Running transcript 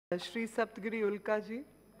Shri Saptgiri Ulka ji.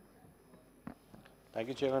 Thank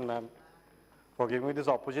you, Chairman, ma'am, for giving me this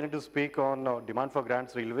opportunity to speak on demand for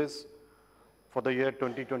grants railways for the year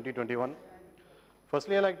 2020-21.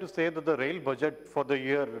 Firstly, I'd like to say that the rail budget for the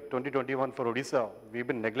year 2021 for Odisha, we've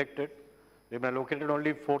been neglected. We've been allocated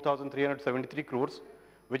only 4,373 crores,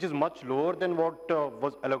 which is much lower than what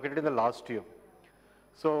was allocated in the last year.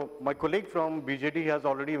 So my colleague from BJD has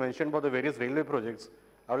already mentioned about the various railway projects.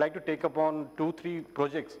 I would like to take up on 2-3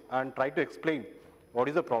 projects and try to explain what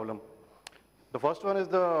is the problem. The first one is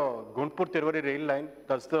the Gunpur-Tiruvallur rail line.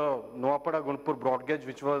 That's the Noapada-Gunpur broad gauge,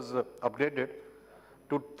 which was upgraded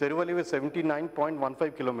to Tiruvallur with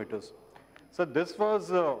 79.15 kilometers. So this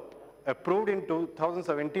was approved in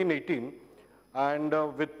 2017-18, and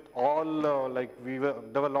with all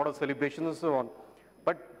there were a lot of celebrations and so on.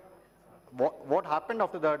 But what happened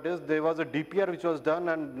after that is there was a DPR which was done,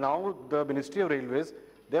 and now the Ministry of Railways,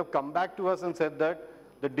 they have come back to us and said that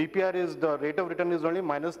the DPR is, the rate of return is only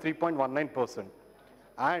minus 3.19%.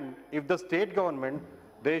 And if the state government,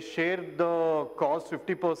 they share the cost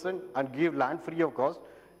 50% and give land free of cost,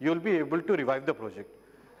 you will be able to revive the project.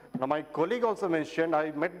 Now my colleague also mentioned,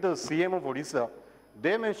 I met the CM of Odisha,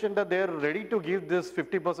 they mentioned that they are ready to give this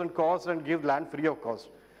 50% cost and give land free of cost.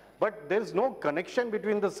 But there is no connection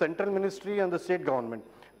between the central ministry and the state government.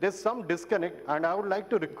 There's some disconnect, and I would like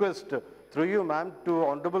to request through you, ma'am, to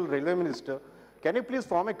Honorable Railway Minister, can you please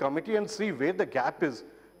form a committee and see where the gap is?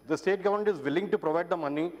 The state government is willing to provide the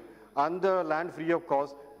money and the land free of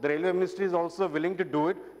cost. The Railway Ministry is also willing to do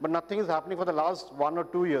it, but nothing is happening for the last 1 or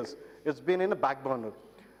 2 years. It's been in a back burner.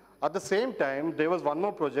 At the same time, there was one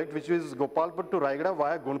more project, which is Gopalpur to Raigada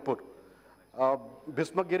via Gunpur.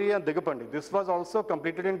 Bhismagiri and Digapandi. This was also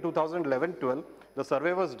completed in 2011-12. The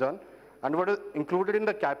survey was done and was included in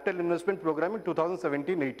the capital investment program in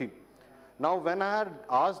 2017-18. Now, when I had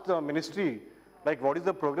asked the ministry, like what is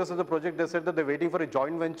the progress of the project, they said that they're waiting for a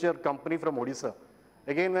joint venture company from Odisha.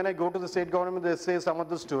 Again, when I go to the state government, they say some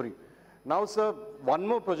other story. Now, sir, one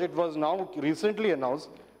more project was now recently announced,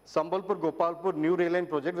 Sambalpur-Gopalpur new rail line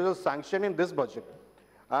project, which was sanctioned in this budget.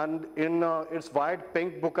 And in its white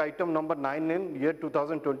pink book item number 9 in year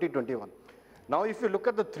 2020-21. Now, if you look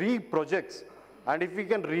at the 3 projects, and if we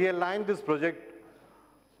can realign this project,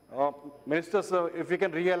 Minister, sir, if we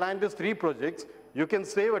can realign these 3 projects, you can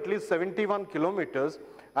save at least 71 kilometers,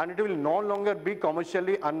 and it will no longer be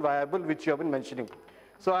commercially unviable, which you have been mentioning.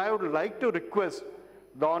 So I would like to request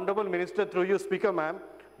the Honorable Minister, through you, Speaker, ma'am,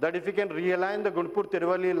 that if we can realign the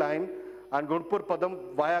Gunpur-Tiruvallur line and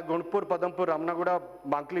Gunpur-Padam via Gunpur-Padampur, Ramnaguda,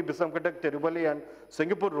 Mankli, Bisamkatak, Tiruvallur and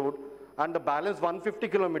Singapore Road, and the balance 150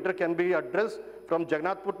 kilometer can be addressed from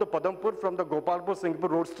Jagannathpur to Padampur from the Gopalpur-Singapore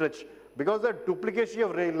Road stretch, because the duplication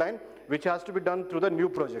of rail line, which has to be done through the new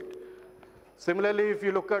project. Similarly, if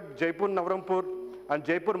you look at Jaipur-Navarampur and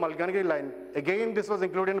Jaipur-Malkangiri line, again this was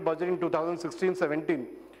included in the budget in 2016-17.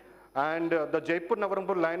 And the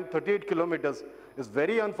Jaipur-Navarampur line, 38 kilometers, is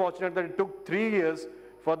very unfortunate that it took 3 years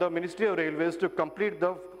for the Ministry of Railways to complete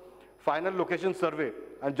the final location survey.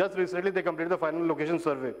 And just recently they completed the final location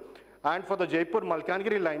survey. And for the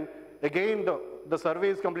Jaipur-Malkangiri line, again the survey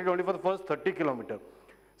is completed only for the first 30 kilometers.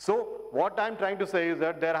 So what I'm trying to say is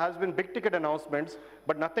that there has been big ticket announcements,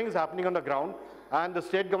 but nothing is happening on the ground, and the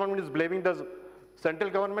state government is blaming the central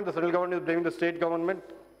government is blaming the state government.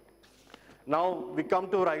 Now we come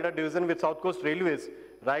to Raigada division with South Coast Railways.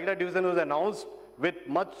 Raigada division was announced with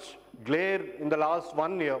much glare in the last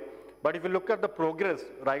 1 year, but if you look at the progress,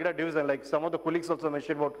 Raigada division, like some of the colleagues also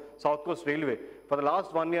mentioned about South Coast Railway, for the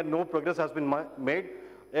last 1 year no progress has been made.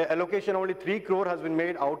 Allocation only 3 crore has been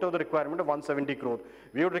made out of the requirement of 170 crore.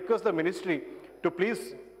 We would request the ministry to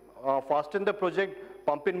please fasten the project,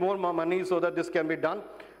 pump in more money so that this can be done.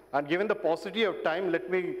 And given the paucity of time, let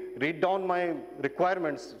me read down my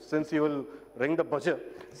requirements since you will ring the buzzer.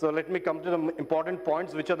 So let me come to the important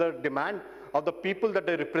points, which are the demand of the people that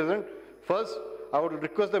they represent. First, I would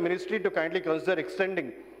request the ministry to kindly consider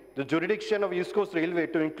extending the jurisdiction of East Coast Railway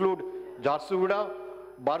to include Jharsuguda,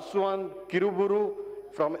 Barsuan, Kiruburu,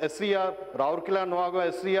 from SCR, Rourkela,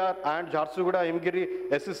 Noaga, SCR, and Jharsuguda,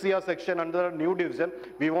 Himgiri, SCR section under a new division.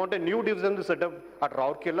 We want a new division to set up at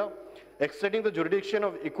Rourkela, extending the jurisdiction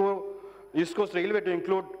of East Coast Railway to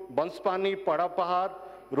include Banspani, Padapahar,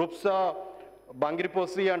 Rupsa,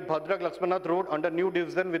 Bangriposi, and Bhadrak Lakshmanath Road under new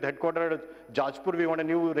division with headquarters at Jajpur. We want a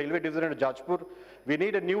new railway division at Jajpur. We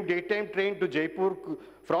need a new daytime train to Jaipur,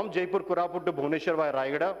 from Jaipur, Koraput to Bhubaneswar via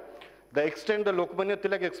Raigada. They extend the Lokmanya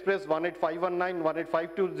Tilak Express 18519,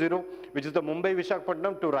 18520, which is the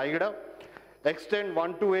Mumbai-Visakhapatnam to Raigada. Extend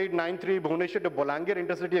 12893 Bhubaneswar to Bolangir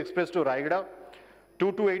Intercity Express to Raigada.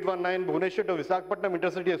 22819 Bhubaneswar to Visakhapatnam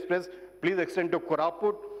Intercity Express, please extend to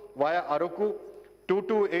Koraput. via Aroku.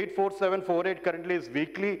 22844748 currently is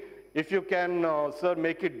weekly. If you can, sir,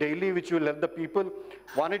 make it daily, which will help the people.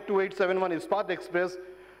 182871 Ispat Express,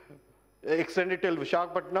 extended till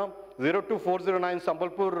Visakhapatnam. 02409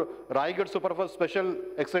 Sambalpur Raigad Superfast Special,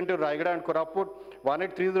 extended to Raigada and Koraput.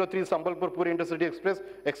 18303 Sambalpur Puri Intercity Express,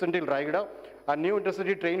 extended till Raigada. A new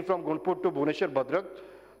intercity train from Gunpur to Bhubaneswar Bhadrak.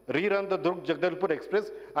 Rerun the Durg Jagdalpur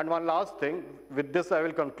Express. And one last thing, with this I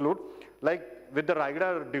will conclude. Like with the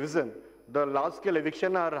Raigada division, the large scale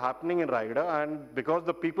eviction are happening in Raigada, and because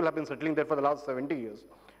the people have been settling there for the last 70 years.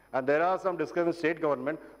 And there are some discussions in state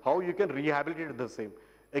government, how you can rehabilitate the same.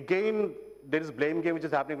 Again, there is blame game which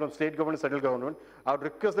is happening from state government and central government. I would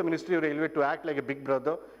request the Ministry of Railway to act like a big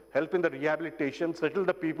brother, help in the rehabilitation, settle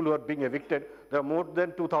the people who are being evicted. There are more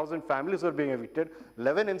than 2,000 families who are being evicted.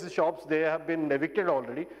 11 NC shops, they have been evicted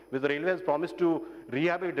already, which the railway has promised to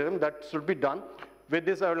rehabilitate them. That should be done. With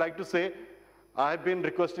this, I would like to say, I have been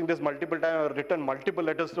requesting this multiple times. I have written multiple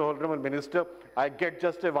letters to Honorable Minister. I get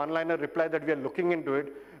just a one-liner reply that we are looking into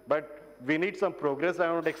it, but we need some progress. I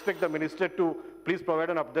would expect the Minister to please provide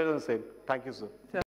an update on the same. Thank you, sir.